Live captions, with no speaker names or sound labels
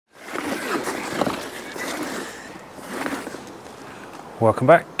Welcome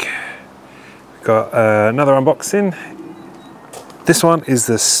back. We've got another unboxing. This one is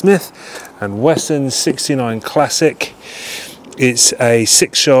the Smith & Wesson 69 Classic. It's a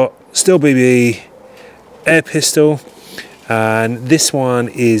 6-shot steel BB air pistol, and this one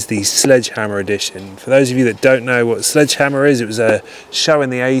is the Sledgehammer edition. For those of you that don't know what Sledgehammer is, it was a show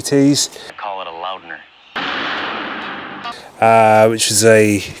in the 80s. I call it a loudener. Which is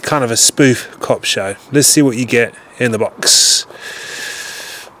a kind of a spoof cop show. Let's see what you get in the box.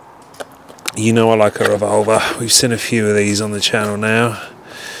 You know I like a revolver. We've seen a few of these on the channel now.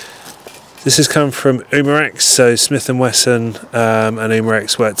 This has come from Umarex, so Smith & Wesson and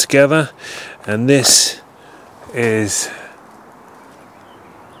Umarex work together. And this is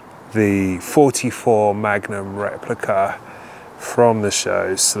the 44 Magnum replica from the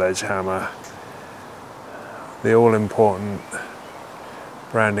show Sledgehammer. The all-important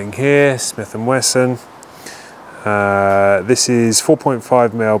branding here, Smith & Wesson. This is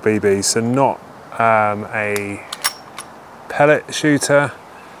 4.5mm BB, so not a pellet shooter,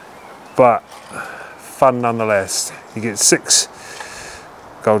 but fun nonetheless. You get 6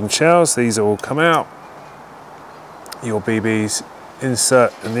 golden shells. These all come out. Your BBs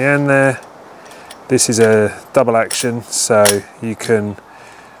insert in the end there. This is a double action, so you can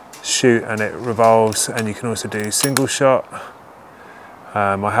shoot and it revolves, and you can also do single shot.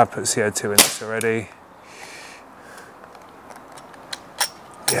 I have put CO2 in this already.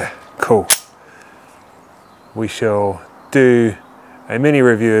 Yeah, cool. We shall do a mini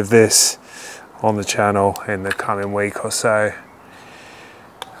review of this on the channel in the coming week or so.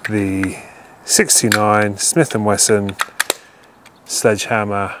 The 69 Smith & Wesson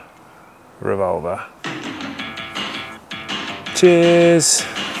Sledgehammer revolver. Cheers.